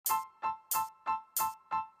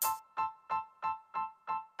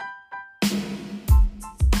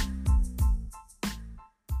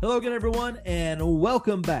Hello again, everyone, and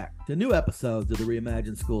welcome back to new episodes of the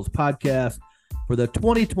Reimagine Schools podcast for the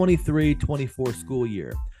 2023-24 school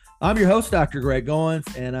year. I'm your host, Dr. Greg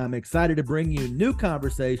Goins, and I'm excited to bring you new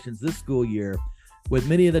conversations this school year with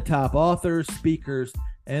many of the top authors, speakers,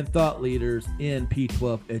 and thought leaders in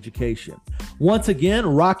P-12 education. Once again,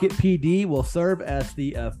 Rocket PD will serve as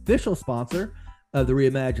the official sponsor of the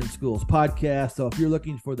Reimagine Schools podcast. So if you're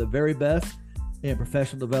looking for the very best in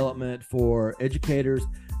professional development for educators,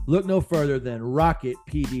 look no further than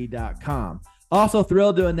rocketpd.com. Also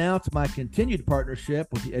thrilled to announce my continued partnership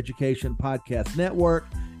with the Education Podcast Network,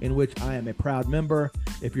 in which I am a proud member.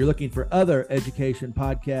 If you're looking for other education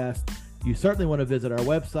podcasts, you certainly want to visit our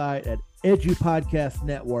website at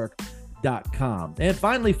edupodcastnetwork.com. And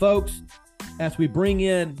finally, folks, as we bring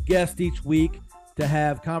in guests each week to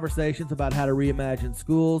have conversations about how to reimagine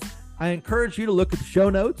schools, I encourage you to look at the show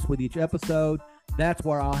notes with each episode. That's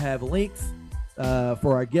where I'll have links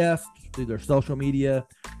for our guests through their social media,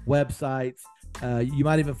 websites. You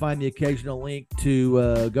might even find the occasional link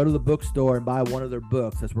to go to the bookstore and buy one of their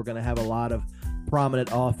books, as we're going to have a lot of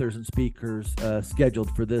prominent authors and speakers scheduled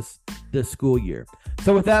for this school year.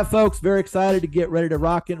 So with that, folks, very excited to get ready to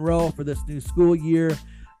rock and roll for this new school year.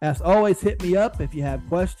 As always, hit me up if you have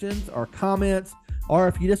questions or comments, or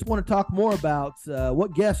if you just want to talk more about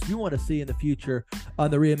what guests you want to see in the future on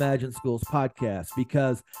the Reimagine Schools podcast,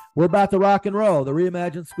 because we're about to rock and roll. The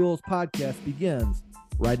Reimagine Schools podcast begins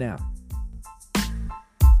right now.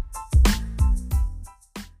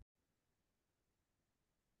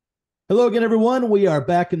 Hello again, everyone. We are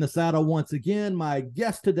back in the saddle once again. My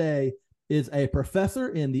guest today is a professor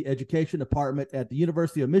in the education department at the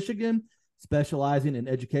University of Michigan, specializing in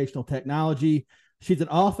educational technology. She's an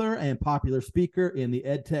author and popular speaker in the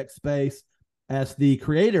EdTech space, as the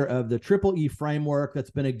creator of the Triple E framework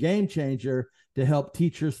that's been a game changer to help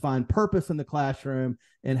teachers find purpose in the classroom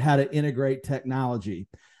and how to integrate technology.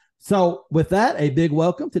 So with that, a big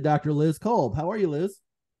welcome to Dr. Liz Kolb. How are you, Liz?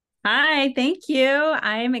 Hi, thank you.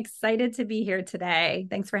 I'm excited to be here today.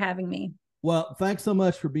 Thanks for having me. Well, thanks so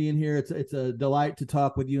much for being here. It's a delight to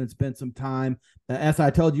talk with you and spend some time. As I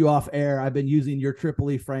told you off air, I've been using your Triple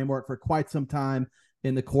E framework for quite some time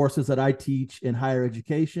in the courses that I teach in higher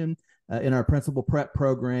education, in our principal prep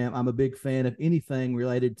program. I'm a big fan of anything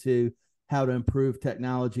related to how to improve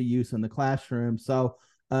technology use in the classroom. So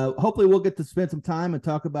hopefully we'll get to spend some time and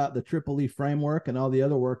talk about the Triple E framework and all the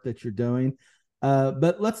other work that you're doing.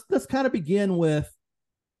 But let's kind of begin with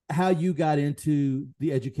how you got into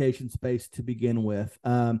the education space to begin with.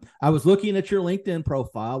 I was looking at your LinkedIn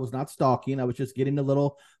profile. I was not stalking. I was just getting a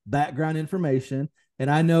little background information.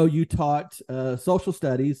 And I know you taught social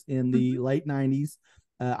studies in the late 90s.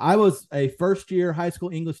 I was a first-year high school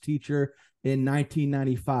English teacher in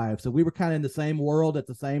 1995. So we were kind of in the same world at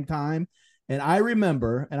the same time. And I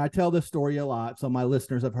remember, and I tell this story a lot, so my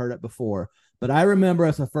listeners have heard it before, but I remember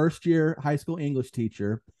as a first-year high school English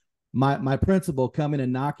teacher, my principal coming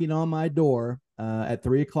and knocking on my door at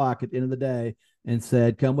 3:00 at the end of the day and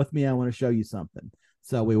said, "Come with me, I want to show you something."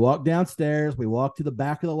 So we walked downstairs, we walked to the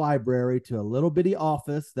back of the library to a little bitty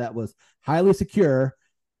office that was highly secure,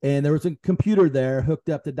 and there was a computer there hooked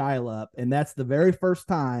up to dial-up, and that's the very first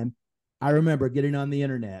time I remember getting on the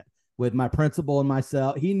internet with my principal and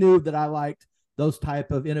myself. He knew that I liked those type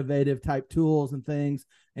of innovative type tools and things,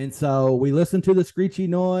 and so we listened to the screechy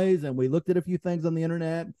noise and we looked at a few things on the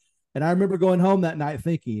internet. And I remember going home that night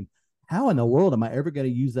thinking, how in the world am I ever going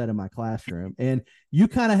to use that in my classroom? And you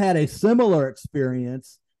kind of had a similar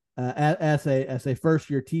experience as a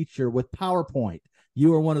first-year teacher with PowerPoint.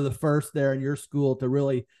 You were one of the first there in your school to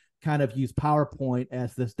really kind of use PowerPoint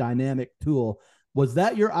as this dynamic tool. Was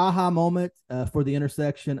that your aha moment for the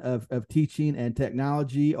intersection of teaching and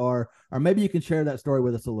technology? Or maybe you can share that story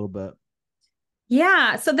with us a little bit.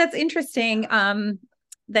 Yeah, so that's interesting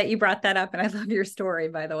that you brought that up, and I love your story,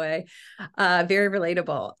 by the way. Very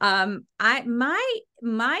relatable.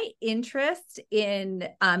 My interest in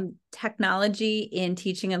technology in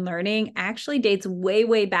teaching and learning actually dates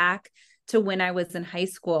way back to when I was in high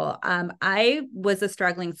school. I was a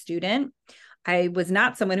struggling student. I was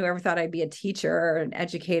not someone who ever thought I'd be a teacher or an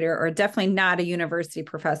educator, or definitely not a university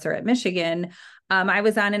professor at Michigan. I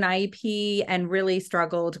was on an IEP and really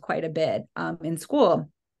struggled quite a bit in school.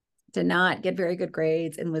 Did not get very good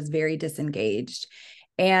grades and was very disengaged.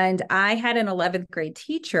 And I had an 11th grade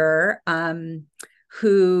teacher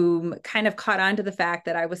who kind of caught on to the fact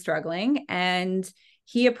that I was struggling. And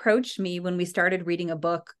he approached me when we started reading a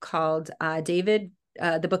book called the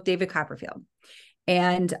book David Copperfield.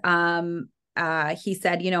 And he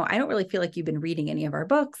said, I don't really feel like you've been reading any of our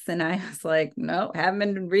books. And I was like, no, haven't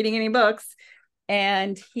been reading any books.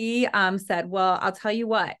 And he said, well, I'll tell you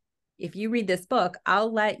what, if you read this book,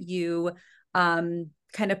 I'll let you kind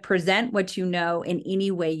of present what you know in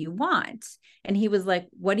any way you want. And he was like,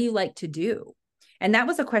 what do you like to do? And that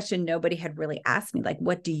was a question nobody had really asked me, like,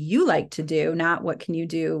 what do you like to do? Not what can you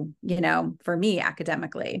do, for me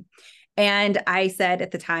academically. And I said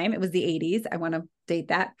at the time, it was the 80s. I want to date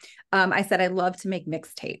that. I said, I love to make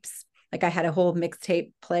mixtapes. Like I had a whole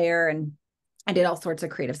mixtape player and I did all sorts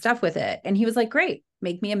of creative stuff with it. And he was like, great,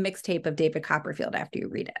 make me a mixtape of David Copperfield after you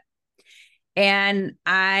read it. And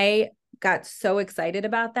I got so excited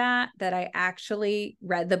about that I actually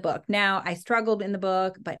read the book. Now, I struggled in the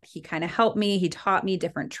book, but he kind of helped me. He taught me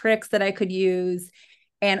different tricks that I could use.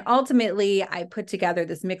 And ultimately, I put together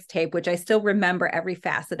this mixtape, which I still remember every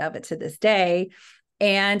facet of it to this day.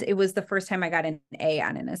 And it was the first time I got an A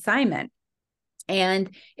on an assignment.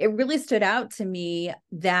 And it really stood out to me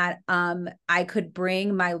that I could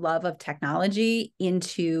bring my love of technology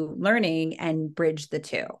into learning and bridge the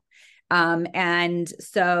two. And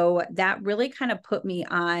so that really kind of put me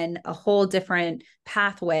on a whole different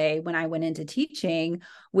pathway when I went into teaching,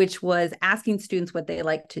 which was asking students what they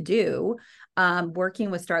like to do,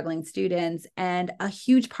 working with struggling students. And a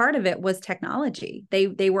huge part of it was technology.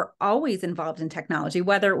 They were always involved in technology,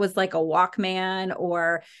 whether it was like a Walkman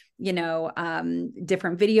or,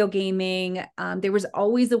 different video gaming. There was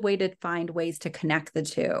always a way to find ways to connect the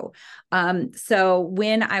two. So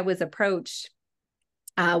when I was approached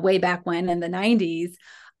way back when in the 90s,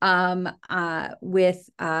 with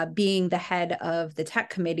being the head of the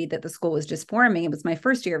tech committee that the school was just forming. It was my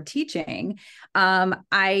first year of teaching.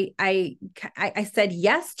 I said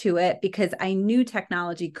yes to it because I knew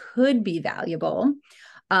technology could be valuable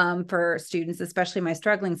for students, especially my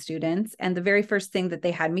struggling students. And the very first thing that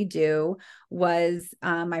they had me do was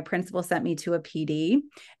my principal sent me to a PD.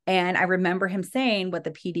 And I remember him saying what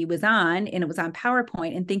the PD was on, and it was on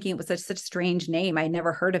PowerPoint, and thinking it was such a strange name. I'd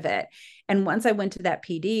never heard of it. And once I went to that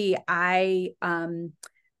PD, I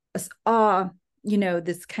saw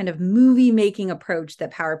this kind of movie making approach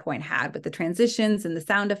that PowerPoint had with the transitions and the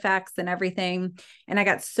sound effects and everything. And I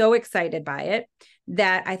got so excited by it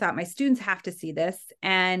that I thought my students have to see this.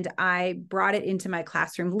 And I brought it into my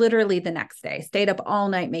classroom literally the next day, stayed up all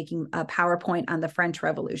night making a PowerPoint on the French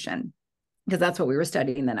Revolution, because that's what we were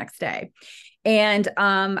studying the next day. And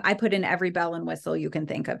I put in every bell and whistle you can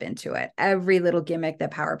think of into it, every little gimmick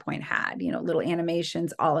that PowerPoint had, little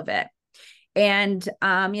animations, all of it. And,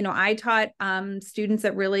 I taught students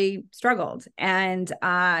that really struggled. And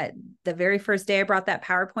the very first day I brought that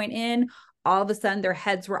PowerPoint in, all of a sudden their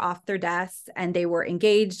heads were off their desks and they were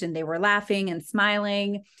engaged and they were laughing and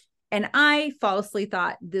smiling. And I falsely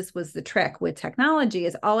thought this was the trick with technology,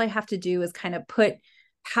 is all I have to do is kind of put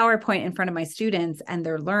PowerPoint in front of my students and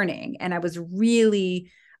they're learning. And I was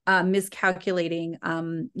really miscalculating,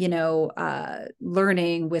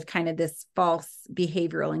 learning with kind of this false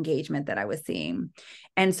behavioral engagement that I was seeing.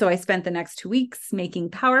 And so I spent the next 2 weeks making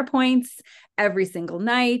PowerPoints every single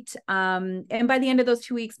night. And by the end of those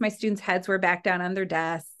 2 weeks, my students' heads were back down on their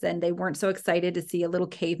desks and they weren't so excited to see a little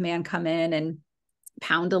caveman come in and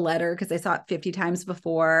pound a letter because they saw it 50 times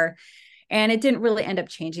before. And it didn't really end up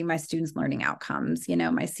changing my students' learning outcomes.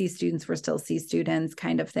 My C students were still C students,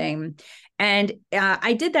 kind of thing. And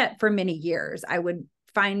I did that for many years. I would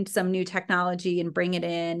find some new technology and bring it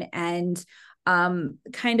in and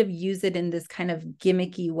kind of use it in this kind of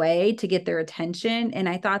gimmicky way to get their attention. And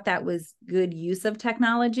I thought that was good use of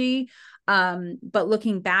technology. But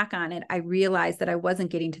looking back on it, I realized that I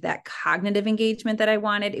wasn't getting to that cognitive engagement that I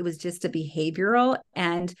wanted. It was just a behavioral.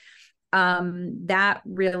 And that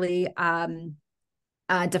really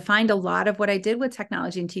defined a lot of what I did with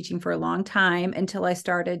technology and teaching for a long time, until I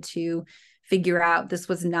started to figure out this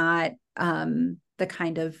was not the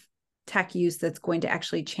kind of tech use that's going to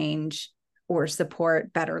actually change or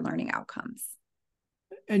support better learning outcomes.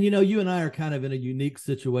 And, you and I are kind of in a unique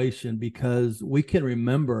situation because we can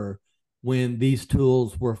remember when these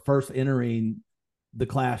tools were first entering the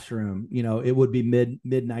classroom. It would be mid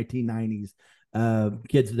 1990s.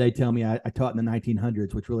 Kids today tell me I taught in the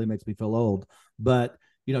 1900s, which really makes me feel old. But,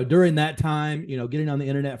 during that time, getting on the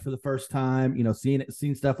internet for the first time,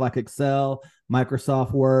 seeing stuff like Excel,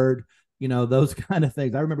 Microsoft Word, those kind of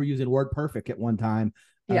things. I remember using WordPerfect at one time,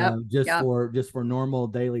 for normal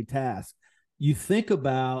daily tasks. You think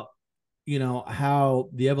about, how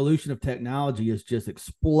the evolution of technology has just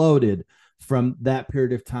exploded from that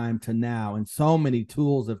period of time to now. And so many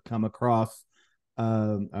tools have come across,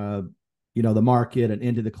 the market and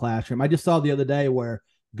into the classroom. I just saw the other day where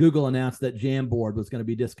Google announced that Jamboard was going to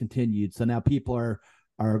be discontinued. So now people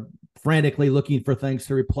are frantically looking for things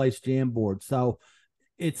to replace Jamboard. So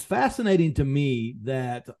it's fascinating to me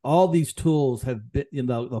that all these tools have been,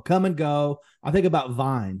 they'll come and go. I think about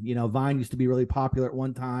Vine. Vine used to be really popular at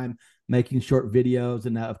one time, making short videos.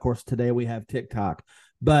 And now, of course, today we have TikTok.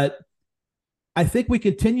 But I think we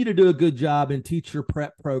continue to do a good job in teacher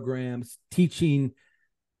prep programs, teaching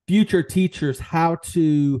future teachers how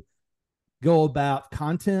to go about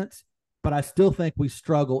content. But I still think we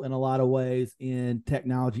struggle in a lot of ways in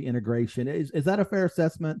technology integration. Is that a fair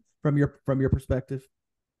assessment from your perspective?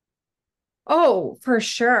 Oh, for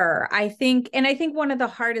sure. I think one of the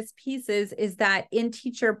hardest pieces is that in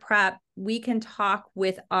teacher prep, we can talk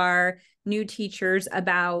with our new teachers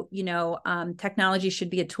about, technology should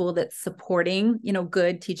be a tool that's supporting,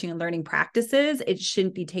 good teaching and learning practices. It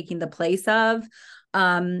shouldn't be taking the place of.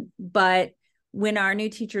 But when our new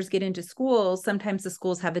teachers get into schools, sometimes the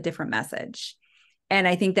schools have a different message. And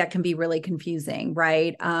I think that can be really confusing,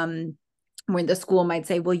 right? When the school might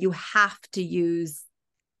say, well, you have to use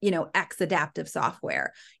X adaptive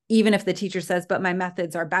software, even if the teacher says, but my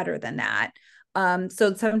methods are better than that.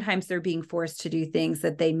 So sometimes they're being forced to do things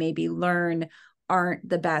that they maybe learn aren't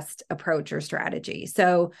the best approach or strategy.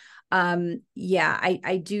 So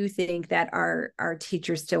I do think that our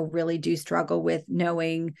teachers still really do struggle with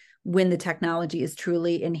knowing when the technology is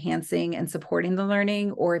truly enhancing and supporting the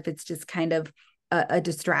learning, or if it's just kind of a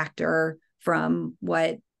distractor from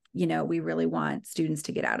what, we really want students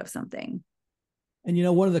to get out of something.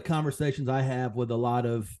 And one of the conversations I have with a lot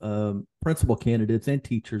of principal candidates and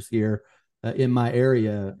teachers here in my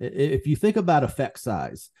area, if you think about effect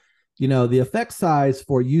size, the effect size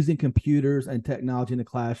for using computers and technology in the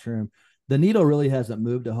classroom, the needle really hasn't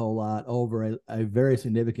moved a whole lot over a very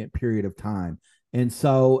significant period of time. And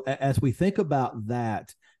so as we think about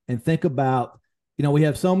that and think about, we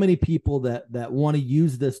have so many people that want to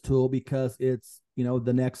use this tool because it's,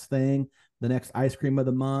 the next thing, the next ice cream of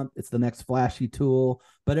the month, it's the next flashy tool.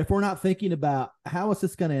 But if we're not thinking about how is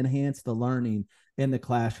this going to enhance the learning in the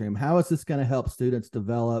classroom, how is this going to help students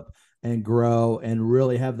develop and grow and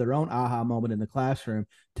really have their own aha moment in the classroom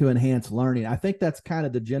to enhance learning, I think that's kind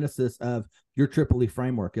of the genesis of your Triple E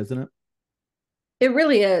framework, isn't it? It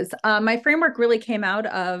really is. My framework really came out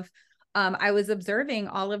of I was observing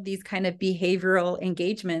all of these kind of behavioral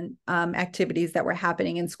engagement activities that were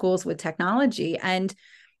happening in schools with technology. And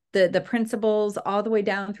the principals all the way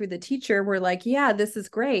down through the teacher were like, yeah, this is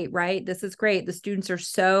great, right? This is great. The students are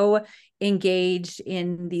so engaged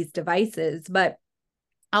in these devices, but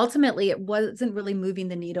ultimately it wasn't really moving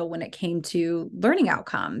the needle when it came to learning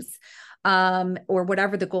outcomes, or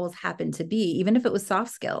whatever the goals happened to be, even if it was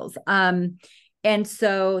soft skills. And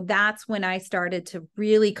so that's when I started to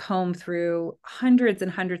really comb through hundreds and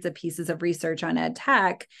hundreds of pieces of research on ed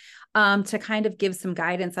tech, to kind of give some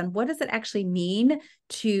guidance on what does it actually mean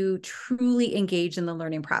to truly engage in the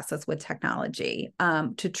learning process with technology,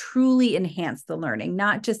 to truly enhance the learning,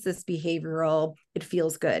 not just this behavioral, it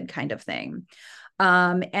feels good kind of thing.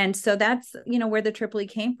 And so that's, where the Triple E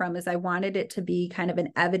came from, is I wanted it to be kind of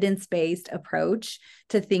an evidence-based approach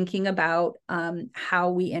to thinking about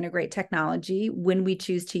how we integrate technology, when we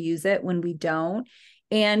choose to use it, when we don't,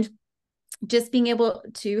 and just being able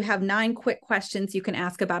to have 9 quick questions you can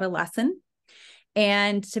ask about a lesson,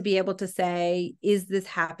 and to be able to say, is this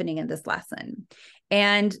happening in this lesson?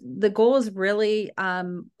 And the goal is really,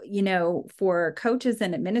 for coaches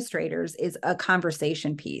and administrators, is a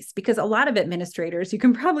conversation piece, because a lot of administrators, you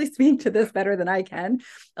can probably speak to this better than I can,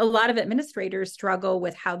 a lot of administrators struggle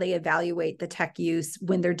with how they evaluate the tech use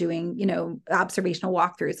when they're doing, observational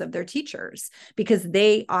walkthroughs of their teachers, because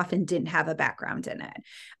they often didn't have a background in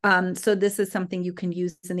it. So this is something you can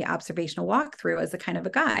use in the observational walkthrough as a kind of a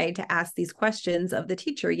guide to ask these questions of the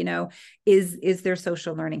teacher. Is there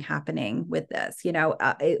social learning happening with this?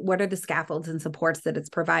 What are the scaffolds and supports that it's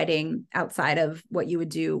providing outside of what you would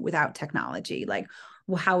do without technology? Like,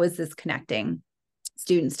 well, how is this connecting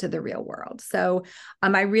students to the real world? So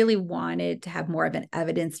I really wanted to have more of an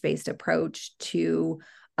evidence-based approach to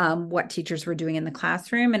what teachers were doing in the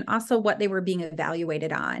classroom, and also what they were being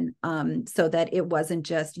evaluated on, so that it wasn't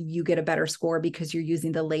just you get a better score because you're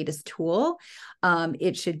using the latest tool.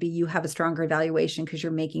 It should be you have a stronger evaluation because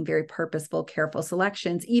you're making very purposeful, careful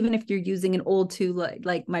selections, even if you're using an old tool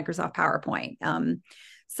like Microsoft PowerPoint.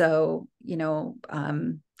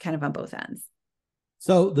 Kind of on both ends.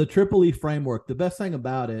 So the Triple E framework, the best thing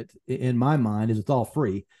about it in my mind is it's all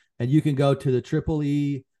free, and you can go to the Triple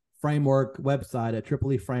E framework website at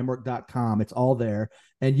tripleeframework.com. It's all there.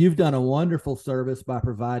 And you've done a wonderful service by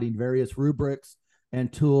providing various rubrics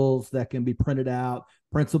and tools that can be printed out,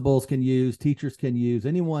 principals can use, teachers can use,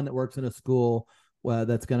 anyone that works in a school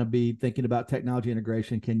that's going to be thinking about technology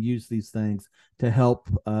integration can use these things to help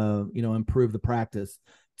improve the practice.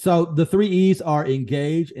 So the 3 E's are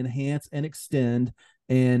engage, enhance, and extend.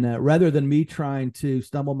 And rather than me trying to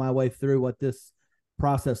stumble my way through what this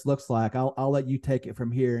process looks like, I'll let you take it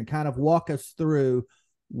from here and kind of walk us through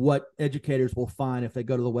what educators will find if they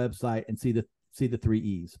go to the website and see the 3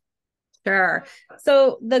 E's. Sure.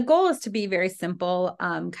 So the goal is to be very simple,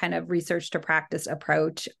 kind of research to practice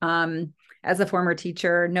approach. As a former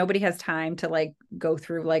teacher, nobody has time to like go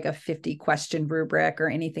through like a 50 question rubric or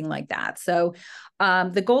anything like that. So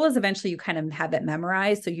the goal is eventually you kind of have it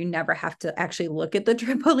memorized, so you never have to actually look at the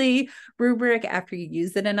EEE rubric after you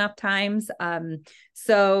use it enough times.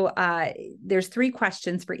 So there's 3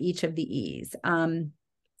 questions for each of the E's.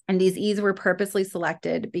 And these E's were purposely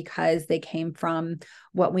selected because they came from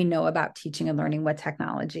what we know about teaching and learning with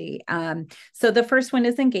technology. So the first one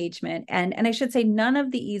is engagement. And I should say none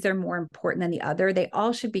of the E's are more important than the other. They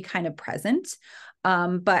all should be kind of present.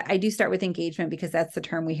 But I do start with engagement because that's the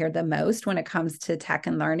term we hear the most when it comes to tech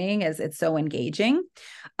and learning, as it's so engaging.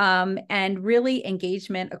 And really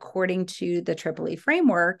engagement, according to the EEE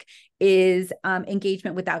framework, is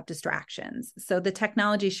engagement without distractions. So the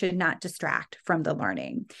technology should not distract from the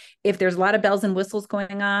learning. If there's a lot of bells and whistles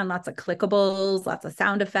going on, lots of clickables, lots of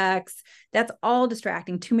sound effects, that's all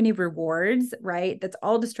distracting. Too many rewards, right? That's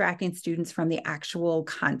all distracting students from the actual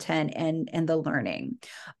content and the learning.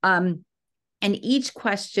 And each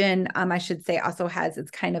question, I should say, also has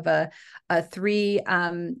it's kind of a three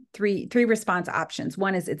response options.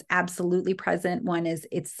 One is it's absolutely present, one is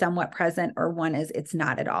it's somewhat present, or one is it's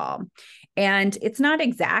not at all. And it's not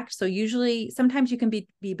exact. So usually, sometimes you can be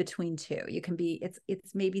between two. You can be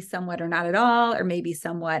it's maybe somewhat or not at all, or maybe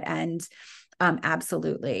somewhat and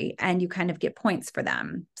absolutely. And you kind of get points for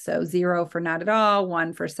them. So 0 for not at all,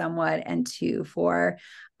 1 for somewhat, and 2 for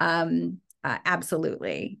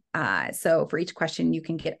absolutely. So for each question, you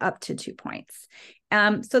can get up to 2 points.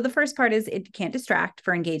 So the first part is it can't distract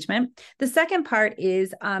for engagement. The second part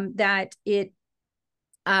is that it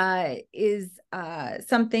is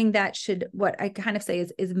something that should, what I kind of say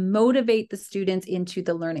is motivate the students into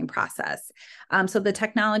the learning process. So the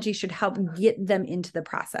technology should help get them into the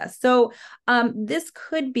process. So this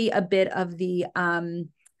could be a bit of the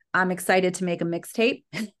I'm excited to make a mixtape,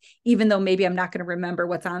 even though maybe I'm not going to remember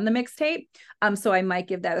what's on the mixtape. So I might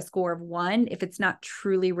give that a score of 1 if it's not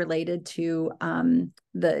truly related to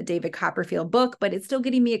the David Copperfield book, but it's still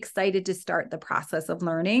getting me excited to start the process of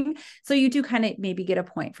learning. So you do kind of maybe get a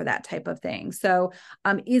point for that type of thing. So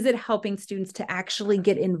is it helping students to actually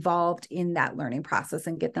get involved in that learning process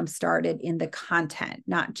and get them started in the content,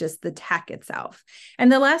 not just the tech itself?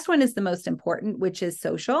 And the last one is the most important, which is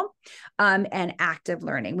social and active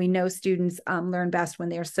learning. We know students learn best when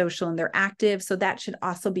they're social and they're active. So that should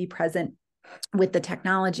also be present with the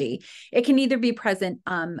technology. It can either be present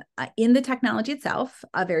in the technology itself,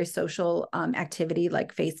 a very social activity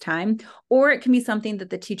like FaceTime, or it can be something that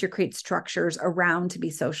the teacher creates structures around to be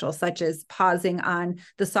social, such as pausing on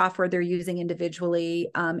the software they're using individually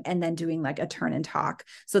and then doing like a turn and talk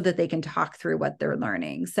so that they can talk through what they're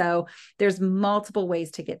learning. So there's multiple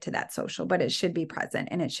ways to get to that social, but it should be present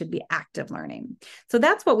and it should be active learning. So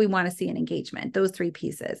that's what we want to see in engagement, those 3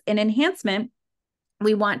 pieces. In enhancement,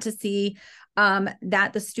 we want to see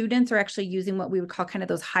that the students are actually using what we would call kind of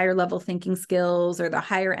those higher level thinking skills, or the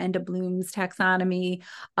higher end of Bloom's taxonomy.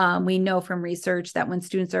 We know from research that when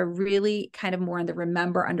students are really kind of more in the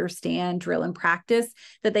remember, understand, drill, and practice,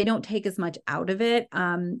 that they don't take as much out of it.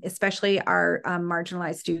 Especially our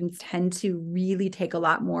marginalized students tend to really take a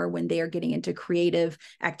lot more when they are getting into creative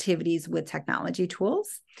activities with technology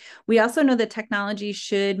tools. We also know that technology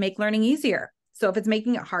should make learning easier. So if it's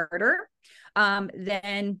making it harder,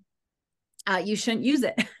 then you shouldn't use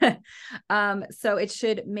it. So it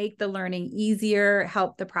should make the learning easier,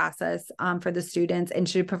 help the process for the students, and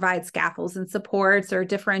should provide scaffolds and supports or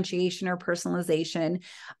differentiation or personalization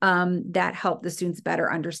that help the students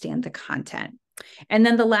better understand the content. And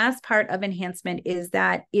then the last part of enhancement is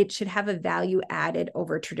that it should have a value added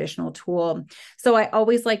over a traditional tool. So I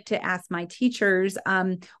always like to ask my teachers,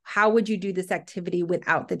 how would you do this activity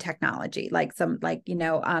without the technology? Like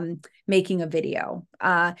making a video.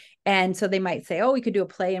 And so they might say, oh, we could do a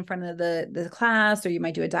play in front of the class, or you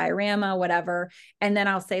might do a diorama, whatever. And then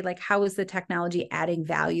I'll say, like, how is the technology adding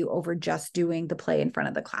value over just doing the play in front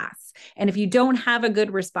of the class? And if you don't have a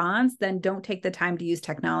good response, then don't take the time to use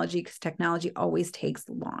technology, because technology always takes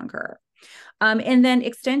longer. And then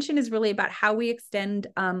extension is really about how we extend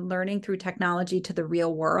learning through technology to the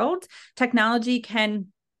real world. Technology can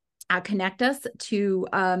connect us to,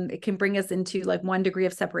 it can bring us into like 1 degree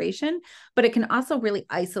of separation, but it can also really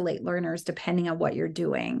isolate learners depending on what you're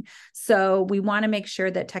doing. So we want to make sure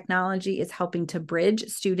that technology is helping to bridge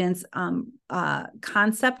students'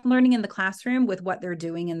 concept learning in the classroom with what they're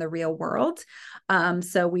doing in the real world.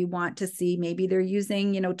 So we want to see maybe they're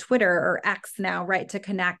using, Twitter or X now, right, to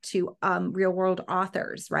connect to real world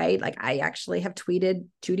authors, right? Like I actually have tweeted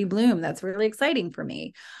Judy Blume. That's really exciting for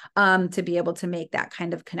me, to be able to make that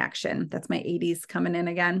kind of connection. That's my 80s coming in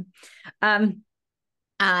again.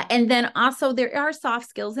 And then also there are soft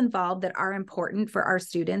skills involved that are important for our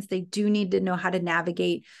students. They do need to know how to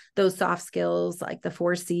navigate those soft skills like the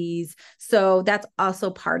 4 Cs. So that's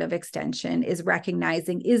also part of extension, is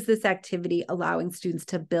recognizing, is this activity allowing students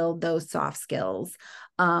to build those soft skills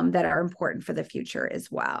that are important for the future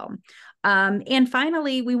as well. And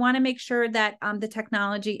finally, we want to make sure that the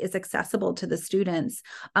technology is accessible to the students.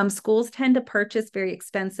 Schools tend to purchase very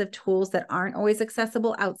expensive tools that aren't always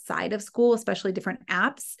accessible outside of school, especially different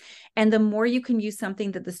apps. And the more you can use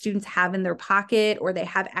something that the students have in their pocket or they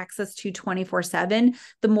have access to 24/7,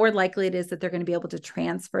 the more likely it is that they're going to be able to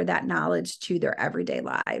transfer that knowledge to their everyday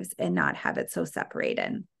lives and not have it so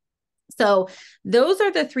separated. So those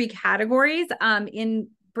are the 3 categories in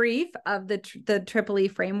brief of the EEE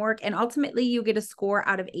framework. And ultimately you get a score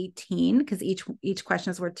out of 18 because each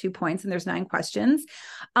question is worth 2 points and there's 9 questions.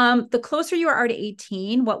 The closer you are to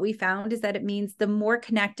 18, what we found is that it means the more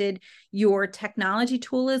connected your technology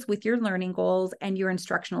tool is with your learning goals and your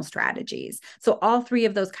instructional strategies. So all 3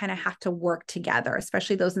 of those kind of have to work together,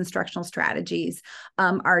 especially those instructional strategies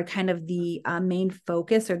are kind of the main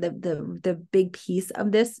focus or the big piece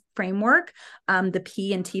of this framework, the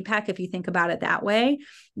P and TPAC, if you think about it that way.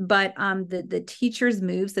 But the teachers'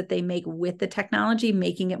 moves that they make with the technology,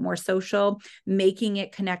 making it more social, making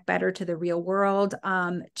it connect better to the real world,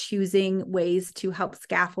 choosing ways to help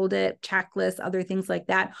scaffold it, checklists, other things like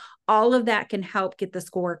that, all of that can help get the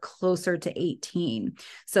score closer to 18.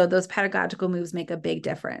 So those pedagogical moves make a big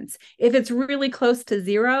difference. If it's really close to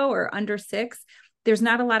 0 or under 6, there's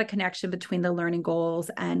not a lot of connection between the learning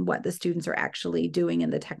goals and what the students are actually doing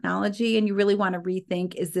in the technology. And you really want to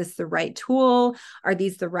rethink, is this the right tool? Are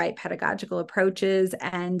these the right pedagogical approaches?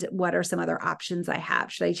 And what are some other options I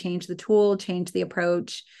have? Should I change the tool, change the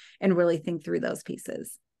approach, and really think through those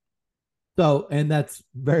pieces? So, and that's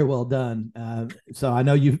very well done. So I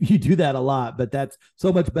know you do that a lot, but that's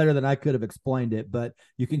so much better than I could have explained it. But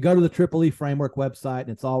you can go to the EEE framework website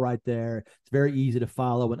and it's all right there. It's very easy to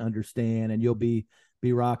follow and understand, and you'll be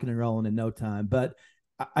rocking and rolling in no time. But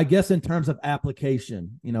I guess in terms of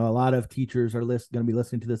application, a lot of teachers are going to be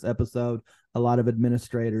listening to this episode, a lot of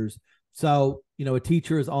administrators. So, a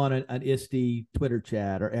teacher is on an ISTE Twitter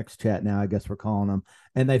chat or X chat now, I guess we're calling them,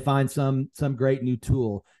 and they find some great new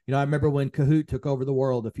tool. I remember when Kahoot took over the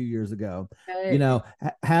world a few years ago. Right.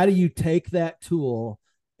 How do you take that tool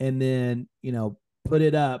and then, put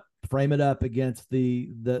it up, frame it up against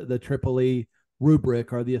the EEE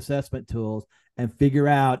rubric or the assessment tools and figure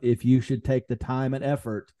out if you should take the time and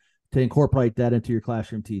effort to incorporate that into your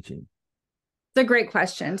classroom teaching? It's a great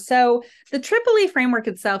question. So the EEE framework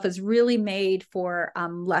itself is really made for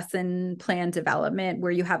lesson plan development,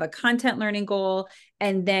 where you have a content learning goal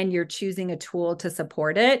and then you're choosing a tool to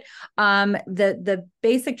support it. The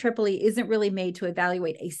basic EEE isn't really made to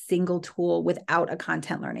evaluate a single tool without a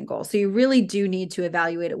content learning goal. So you really do need to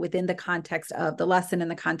evaluate it within the context of the lesson and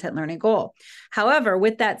the content learning goal. However,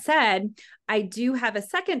 with that said, I do have a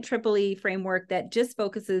second EEE framework that just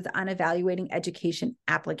focuses on evaluating education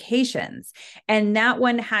applications. And that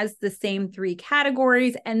one has the same 3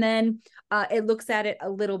 categories. And then it looks at it a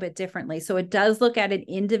little bit differently. So it does look at an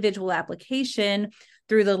individual application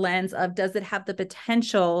through the lens of, does it have the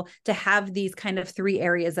potential to have these kind of 3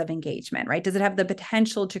 areas of engagement, right? Does it have the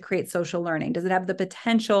potential to create social learning? Does it have the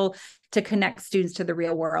potential to connect students to the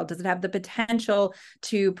real world? Does it have the potential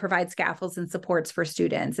to provide scaffolds and supports for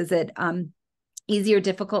students? Is it easy or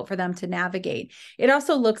difficult for them to navigate? It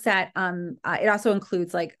also looks at, it also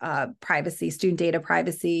includes like privacy, student data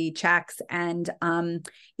privacy checks, and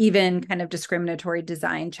even kind of discriminatory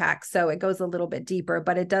design checks. So it goes a little bit deeper,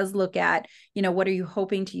 but it does look at, what are you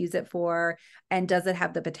hoping to use it for? And does it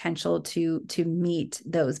have the potential to meet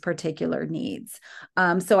those particular needs?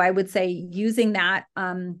 So I would say using that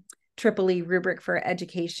EEE rubric for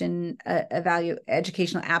educational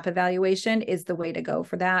app evaluation is the way to go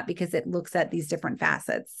for that, because it looks at these different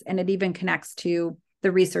facets, and it even connects to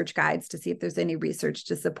the research guides to see if there's any research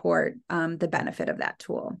to support the benefit of that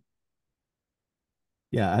tool.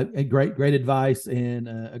 Yeah, a great advice, and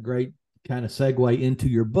a great kind of segue into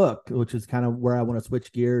your book, which is kind of where I want to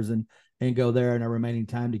switch gears and go there in our remaining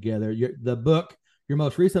time together. The book, your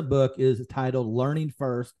most recent book is titled Learning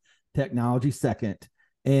First, Technology Second.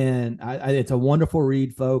 And it's a wonderful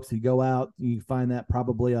read, folks. You go out, you find that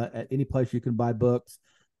probably at any place you can buy books,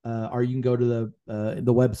 or you can go to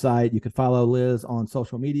the website. You can follow Liz on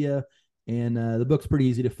social media, and the book's pretty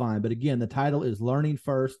easy to find. But again, the title is Learning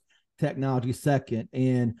First, Technology Second.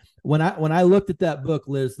 And when I looked at that book,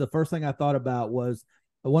 Liz, the first thing I thought about was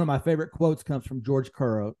one of my favorite quotes comes from George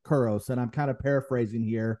Couros, and I'm kind of paraphrasing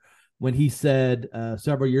here, when he said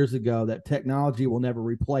several years ago that technology will never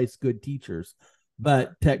replace good teachers,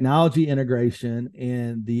 but technology integration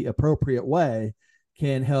in the appropriate way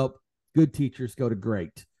can help good teachers go to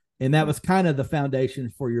great. And that was kind of the foundation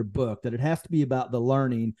for your book, that it has to be about the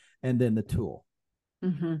learning and then the tool.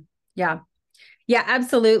 Mm-hmm. Yeah. Yeah,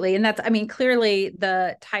 absolutely. And that's, I mean, clearly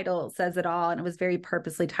the title says it all, and it was very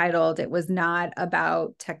purposely titled. It was not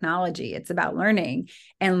about technology. It's about learning,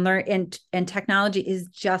 and and technology is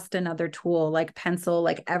just another tool, like pencil,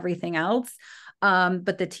 like everything else.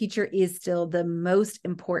 But the teacher is still the most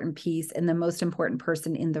important piece and the most important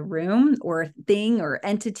person in the room, or thing or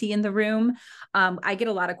entity in the room. I get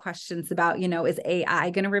a lot of questions about, is AI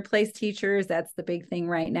going to replace teachers? That's the big thing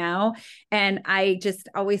right now. And I just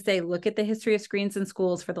always say, look at the history of screens in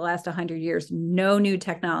schools for the last 100 years. No new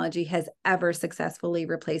technology has ever successfully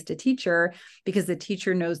replaced a teacher, because the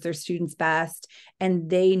teacher knows their students best and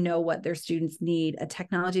they know what their students need. A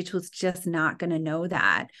technology tool is just not going to know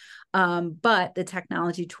that. But the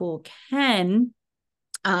technology tool can,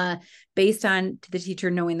 based on the teacher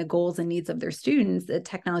knowing the goals and needs of their students, the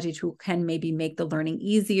technology tool can maybe make the learning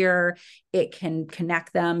easier. It can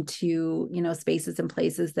connect them to, spaces and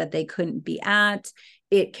places that they couldn't be at.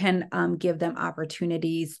 It can give them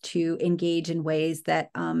opportunities to engage in ways that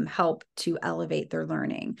help to elevate their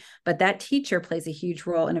learning. But that teacher plays a huge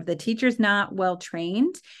role. And if the teacher's not well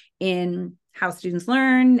trained in how students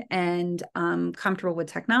learn and comfortable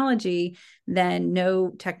with technology, then no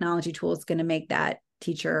technology tool is going to make that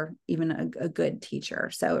teacher even a good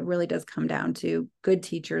teacher. So it really does come down to good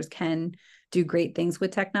teachers can do great things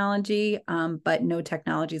with technology, but no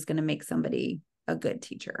technology is going to make somebody a good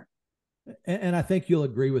teacher. And I think you'll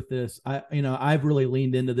agree with this. I've really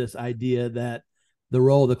leaned into this idea that the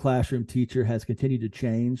role of the classroom teacher has continued to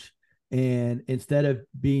change. And instead of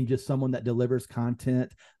being just someone that delivers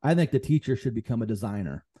content, I think the teacher should become a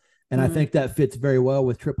designer. And I think that fits very well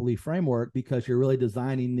with Triple E framework, because you're really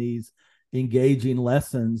designing these engaging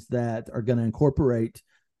lessons that are going to incorporate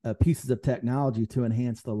pieces of technology to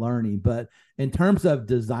enhance the learning. But in terms of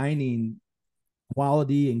designing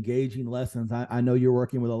quality, engaging lessons, I know you're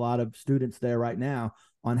working with a lot of students there right now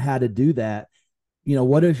on how to do that.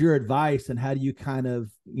 What is your advice, and how do you kind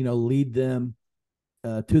of, lead them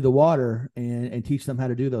to the water and teach them how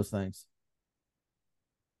to do those things?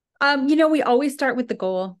 We always start with the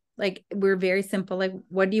goal. Like, we're very simple. Like,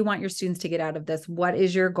 what do you want your students to get out of this? What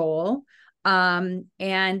is your goal? And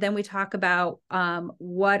then we talk about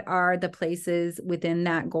what are the places within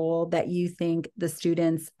that goal that you think the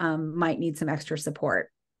students might need some extra support,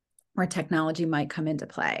 where technology might come into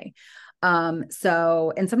play. And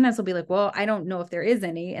sometimes we'll be like, well, I don't know if there is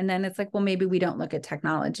any. And then it's like, well, maybe we don't look at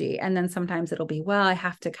technology. And then sometimes it'll be, well, I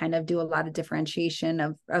have to kind of do a lot of differentiation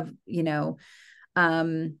of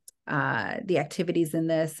the activities in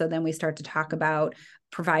this. So then we start to talk about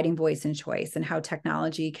providing voice and choice, and how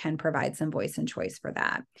technology can provide some voice and choice for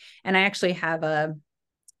that. And I actually have a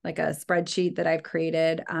spreadsheet that I've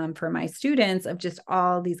created for my students of just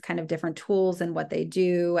all these kind of different tools and what they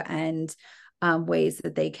do, and ways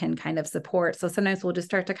that they can kind of support. So sometimes we'll just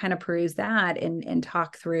start to kind of peruse that and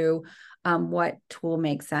talk through what tool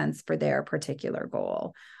makes sense for their particular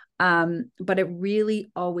goal. But it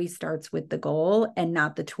really always starts with the goal and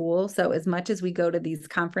not the tool. So as much as we go to these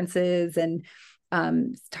conferences and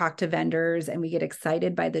talk to vendors and we get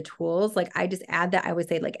excited by the tools, like I just add that, I would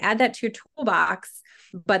say, like, add that to your toolbox,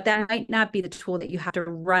 but that might not be the tool that you have to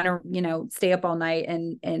run or, stay up all night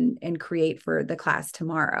and create for the class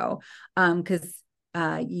tomorrow. Because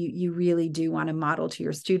you really do want to model to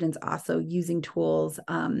your students also using tools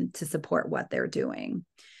to support what they're doing.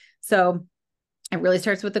 So it really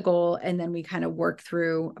starts with the goal, and then we kind of work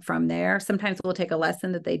through from there. Sometimes we'll take a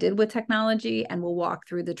lesson that they did with technology and we'll walk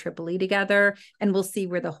through the Triple E together, and we'll see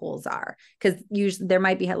where the holes are, because usually there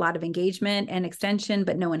might be a lot of engagement and extension,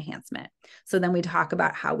 but no enhancement. So then we talk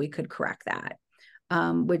about how we could correct that,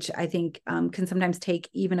 which I think can sometimes take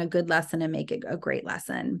even a good lesson and make it a great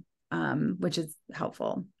lesson, which is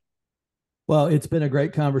helpful. Well, it's been a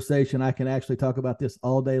great conversation. I can actually talk about this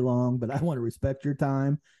all day long, but I want to respect your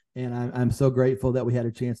time And I'm so grateful that we had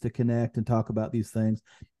a chance to connect and talk about these things.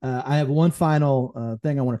 I have one final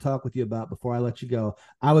thing I want to talk with you about before I let you go.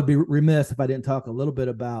 I would be remiss if I didn't talk a little bit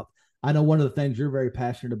about, I know one of the things you're very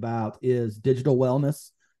passionate about is digital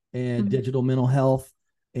wellness and digital mental health.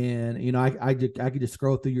 And, you know, I could just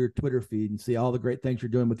scroll through your Twitter feed and see all the great things you're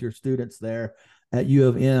doing with your students there at U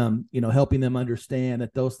of M, you know, helping them understand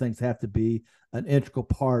that those things have to be an integral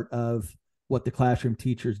part of what the classroom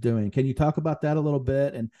teacher is doing. Can you talk about that a little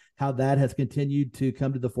bit and how that has continued to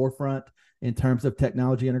come to the forefront in terms of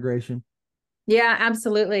technology integration? Yeah,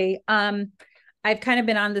 absolutely. I've kind of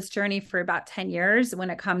been on this journey for about 10 years when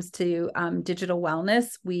it comes to digital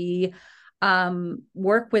wellness. We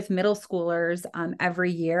work with middle schoolers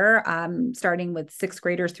every year, starting with sixth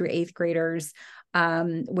graders through eighth graders,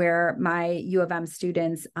 where my U of M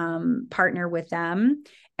students partner with them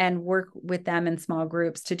and work with them in small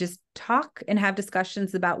groups to just talk and have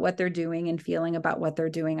discussions about what they're doing and feeling about what they're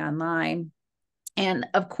doing online. And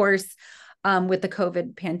of course, with the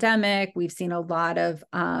COVID pandemic, we've seen a lot of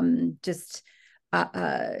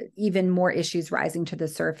even more issues rising to the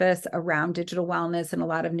surface around digital wellness, and a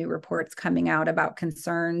lot of new reports coming out about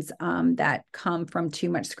concerns that come from too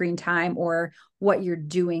much screen time or what you're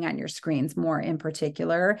doing on your screens more in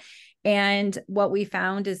particular. And what we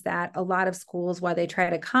found is that a lot of schools, while they try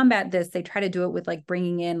to combat this, they try to do it with like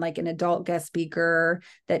bringing in like an adult guest speaker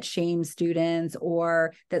that shames students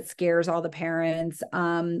or that scares all the parents,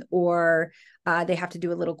 or they have to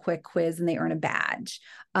do a little quick quiz and they earn a badge.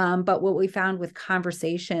 But what we found with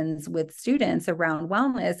conversations with students around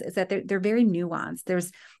wellness is that they're very nuanced.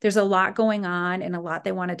 There's a lot going on and a lot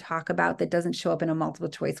they want to talk about that doesn't show up in a multiple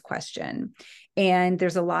choice question. And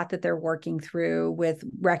there's a lot that they're working through with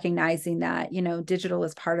recognizing that, you know, digital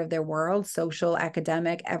is part of their world, social,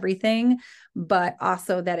 academic, everything, but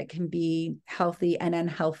also that it can be healthy and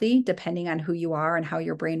unhealthy depending on who you are and how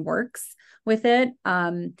your brain works with it.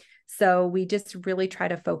 So we just really try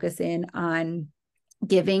to focus in on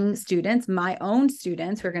giving students, my own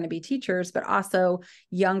students who are going to be teachers, but also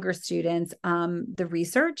younger students, the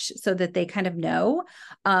research so that they kind of know,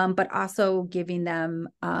 but also giving them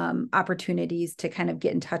opportunities to kind of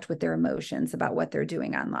get in touch with their emotions about what they're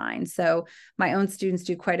doing online. So my own students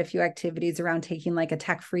do quite a few activities around taking like a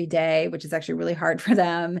tech-free day, which is actually really hard for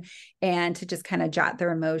them, and to just kind of jot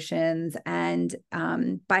their emotions. And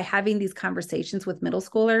by having these conversations with middle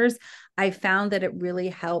schoolers, I found that it really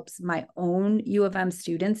helps my own U of M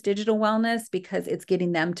students' digital wellness because it's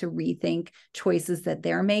getting them to rethink choices that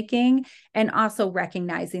they're making, and also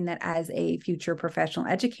recognizing that as a future professional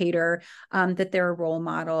educator, that they're a role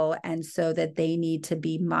model, and so that they need to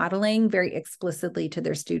be modeling very explicitly to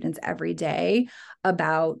their students every day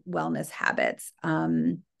about wellness habits,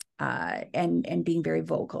 and being very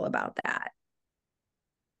vocal about that.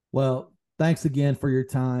 Well, thanks again for your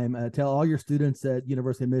time. Tell all your students at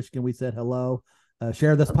University of Michigan we said hello.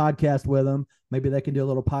 Share this podcast with them. Maybe they can do a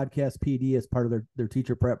little podcast PD as part of their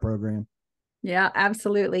teacher prep program. Yeah,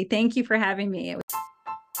 absolutely. Thank you for having me.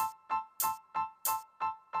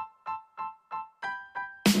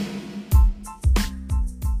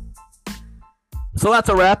 So that's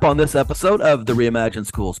a wrap on this episode of the Reimagine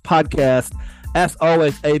Schools podcast. As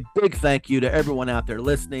always, a big thank you to everyone out there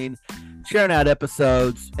listening, sharing out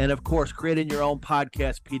episodes, and of course, creating your own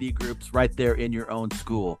podcast PD groups right there in your own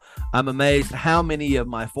school. I'm amazed how many of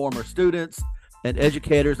my former students and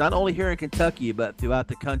educators, not only here in Kentucky, but throughout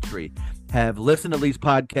the country, have listened to these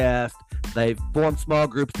podcasts. They've formed small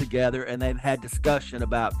groups together, and they've had discussion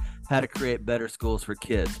about how to create better schools for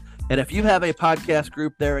kids. And if you have a podcast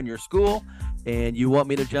group there in your school, and you want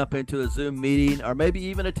me to jump into a Zoom meeting or maybe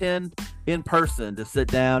even attend in person to sit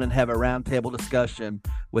down and have a roundtable discussion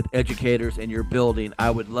with educators in your building,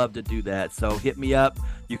 I would love to do that. So hit me up.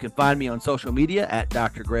 You can find me on social media at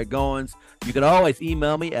Dr. Greg Goins. You can always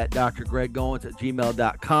email me at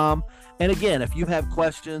drgreggoins@gmail.com. And again, if you have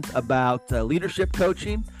questions about leadership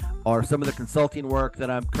coaching or some of the consulting work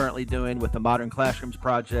that I'm currently doing with the Modern Classrooms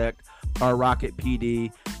Project or Rocket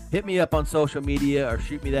PD, hit me up on social media or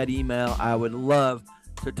shoot me that email. I would love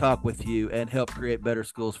to talk with you and help create better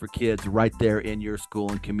schools for kids right there in your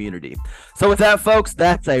school and community. So with that, folks,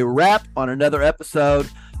 that's a wrap on another episode.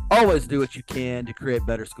 Always do what you can to create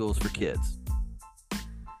better schools for kids.